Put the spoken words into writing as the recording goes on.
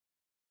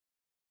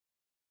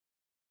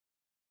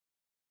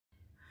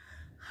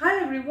Hi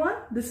everyone,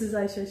 this is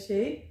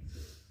AyeshaShaik.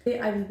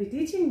 Today I will be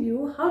teaching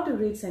you how to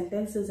read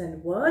sentences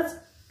and words.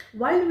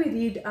 While we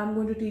read, I'm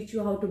going to teach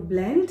you how to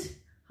blend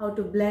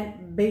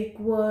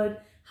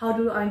backward, how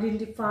to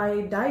identify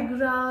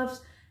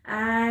digraphs,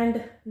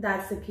 and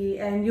that's the key.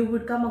 And you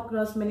would come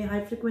across many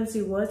high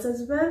frequency words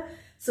as well.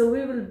 So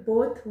we will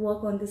both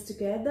work on this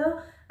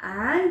together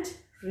and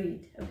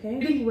read. Okay,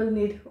 reading will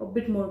need a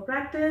bit more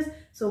practice.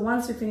 So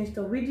once you finish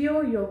the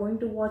video, you're going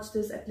to watch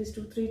this at least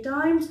 2-3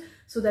 times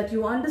so that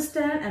you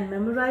understand and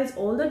memorize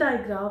all the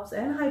digraphs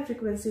and high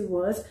frequency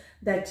words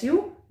that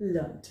you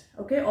learned,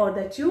 okay, or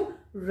that you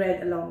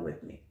read along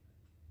with me.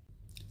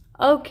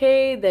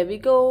 Okay, there we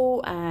go.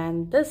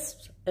 And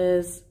this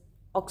is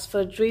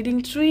Oxford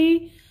Reading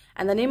Tree,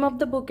 and the name of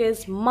the book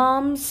is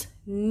Mom's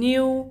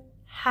New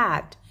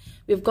Hat.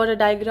 We've got a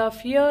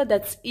digraph here,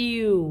 that's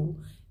new,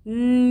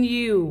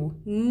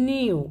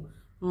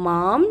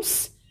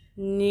 Mom's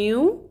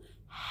new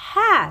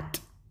hat.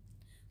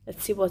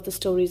 Let's see what the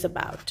story is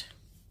about.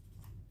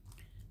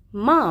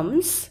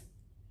 Mom's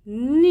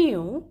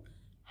new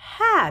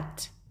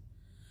hat.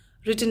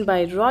 Written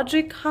by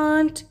Roderick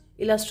Hunt,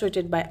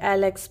 illustrated by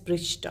Alex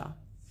Brichter.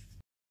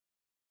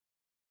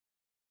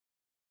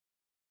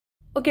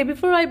 Okay,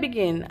 before I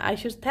begin, I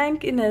should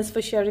thank Ines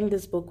for sharing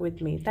this book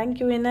with me. Thank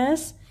you,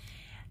 Ines.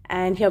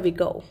 And here we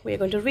go. We're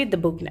going to read the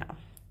book now.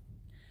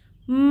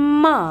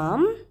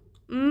 Mom,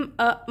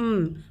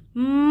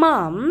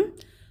 Mom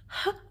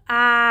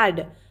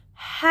had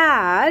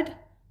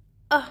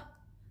a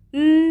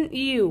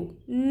new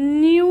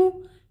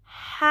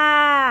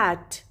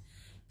hat.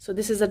 So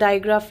this is a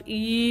digraph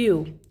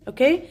U.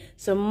 Okay,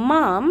 so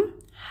Mom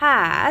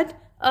had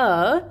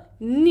a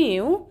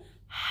new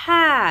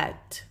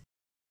hat.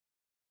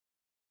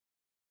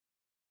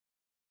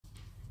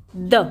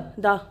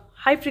 The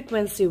high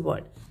frequency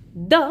word.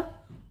 The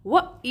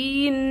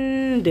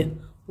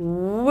wind,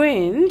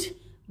 blew.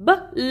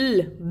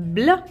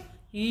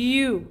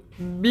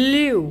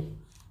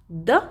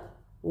 The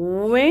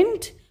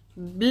wind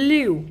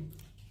blew.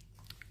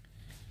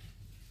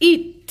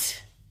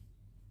 It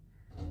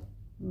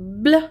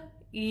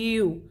blew.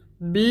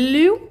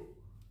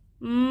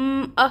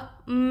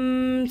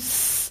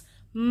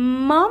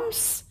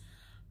 Mom's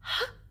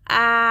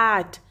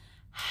hat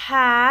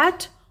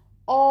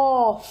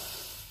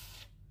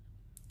off.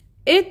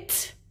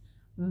 It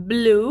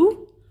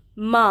blew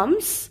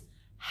Mom's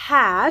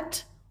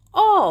hat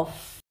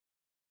off.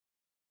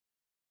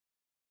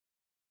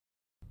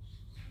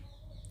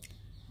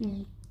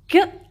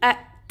 Get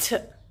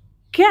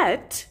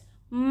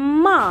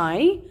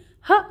my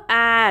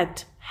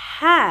hat.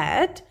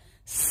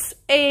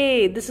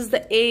 This is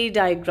the A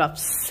digraph.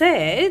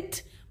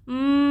 Said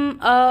Mom.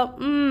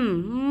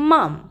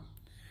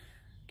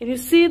 Can you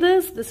see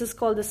this? This is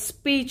called the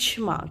speech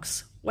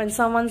marks. When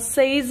someone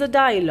says a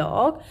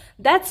dialogue,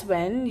 that's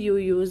when you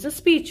use the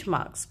speech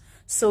marks.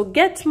 So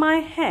get my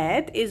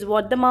hat is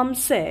what the mom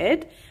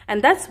said,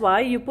 and that's why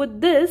you put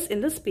this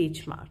in the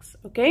speech marks.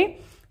 Okay,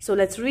 so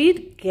let's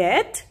read.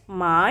 Get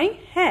my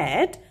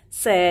hat,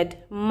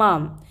 said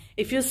Mom.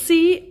 If you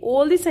see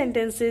all the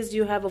sentences,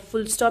 you have a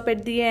full stop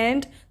at the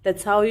end.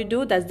 That's how you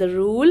do. That's the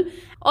rule.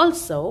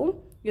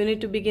 Also, you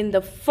need to begin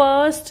the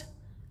first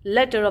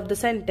letter of the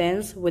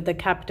sentence with the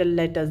capital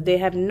letters. They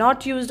have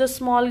not used a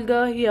small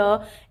g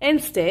here.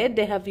 Instead,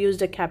 they have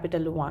used a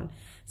capital one.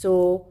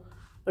 So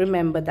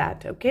remember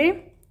that.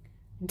 Okay.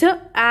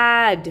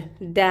 Dad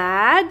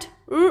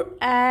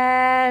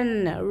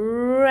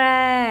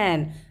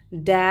ran.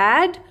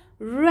 Dad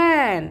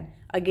ran.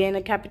 Again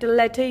a capital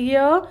letter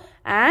here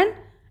and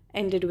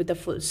ended with a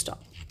full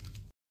stop.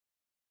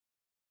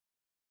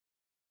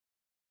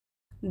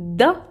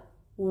 The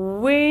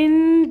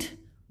wind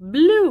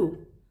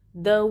blew.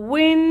 The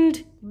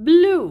wind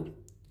blew.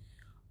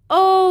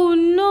 Oh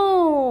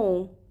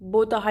no!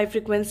 Both are high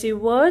frequency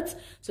words,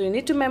 so you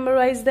need to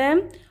memorize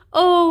them.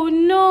 Oh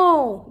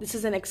no! This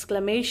is an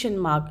exclamation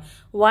mark.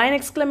 Why an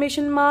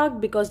exclamation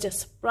mark? Because they're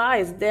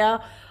surprised. They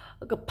are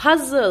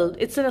puzzled.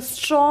 It's a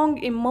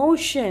strong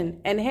emotion,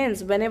 and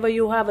hence whenever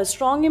you have a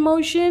strong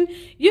emotion,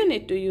 you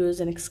need to use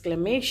an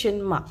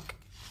exclamation mark.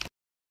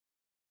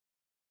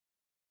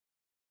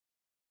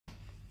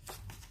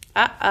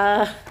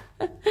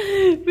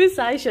 Miss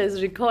Aisha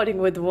is recording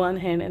with one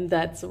hand, and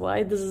that's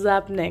why this is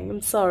happening. I'm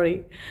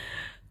sorry.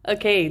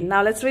 Okay,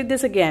 now let's read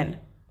this again.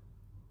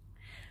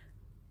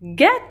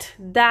 Get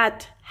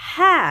that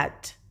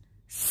hat,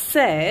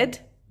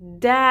 said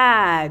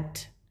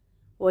Dad.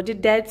 What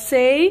did Dad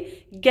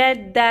say?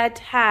 Get that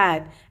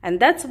hat. And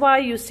that's why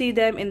you see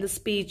them in the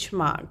speech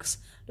marks.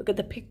 Look at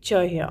the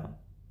picture here.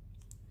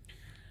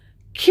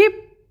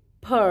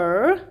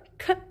 Keeper,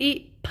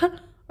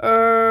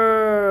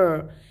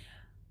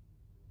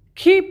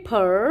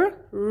 Keeper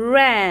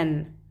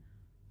ran.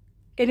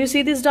 Can you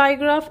see this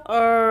digraph?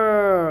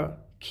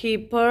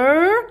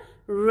 Keeper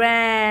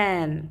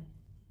ran.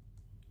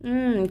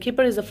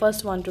 Keeper is the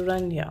first one to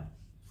run here.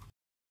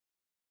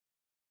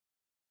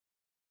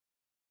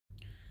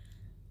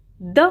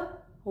 The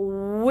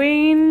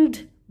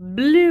wind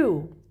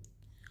blew.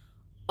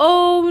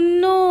 Oh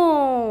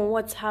no!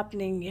 what's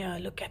happening here.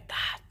 Look at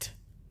that.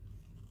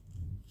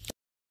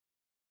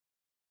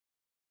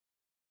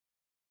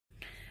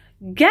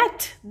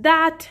 Get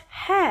that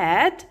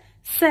hat,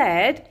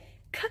 said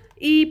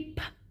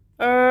keeper.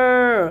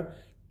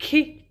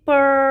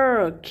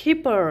 Keeper,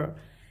 keeper.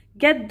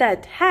 Get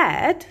that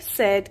hat,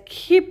 said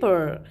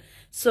keeper.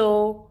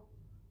 So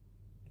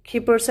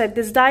keeper said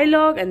this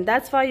dialogue, and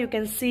that's why you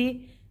can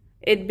see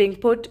it being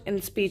put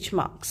in speech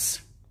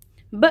marks.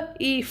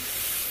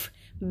 Biff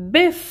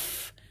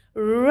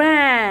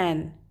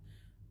ran.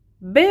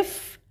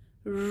 Biff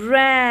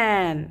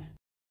ran.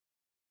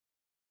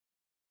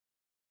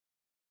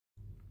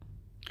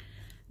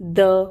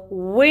 The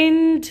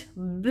wind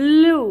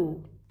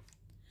blew.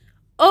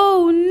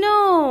 Oh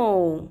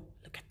no!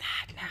 Look at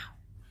that now.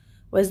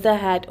 Where's the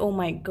hat? Oh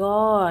my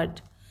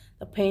god.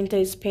 The painter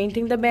is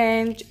painting the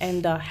bench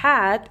and the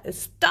hat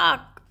is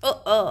stuck.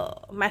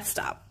 Messed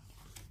up.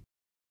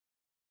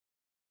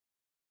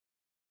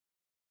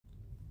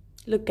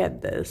 Look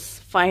at this.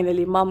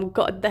 Finally, Mom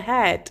got the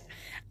hat.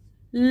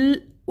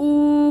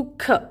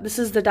 Look. This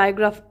is the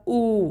digraph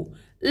oo.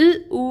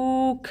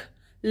 Look.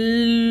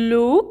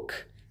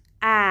 Look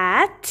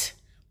at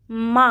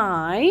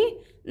my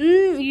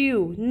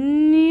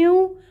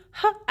new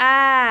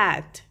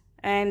hat.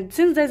 And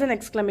since there's an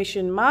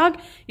exclamation mark,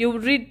 you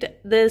read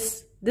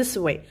this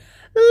way.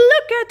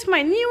 Look at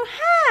my new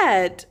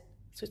hat.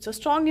 So it's a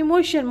strong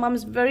emotion.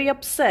 Mom's very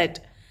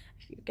upset.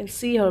 You can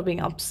see her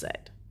being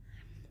upset.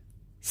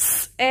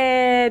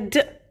 Said,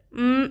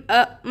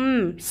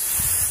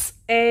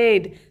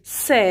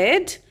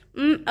 said,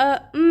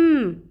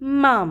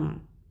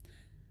 Mom.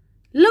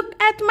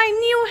 Look at my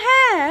new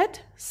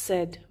hat,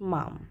 said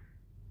Mom.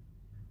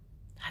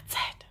 That's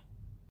it.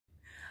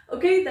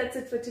 Okay, that's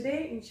it for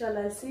today.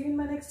 Inshallah, I'll see you in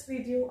my next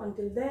video.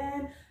 Until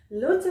then,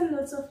 loads and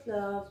loads of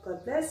love.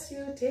 God bless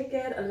you. Take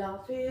care. Allah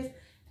Hafiz.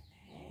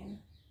 And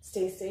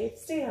stay safe.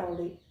 Stay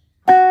healthy.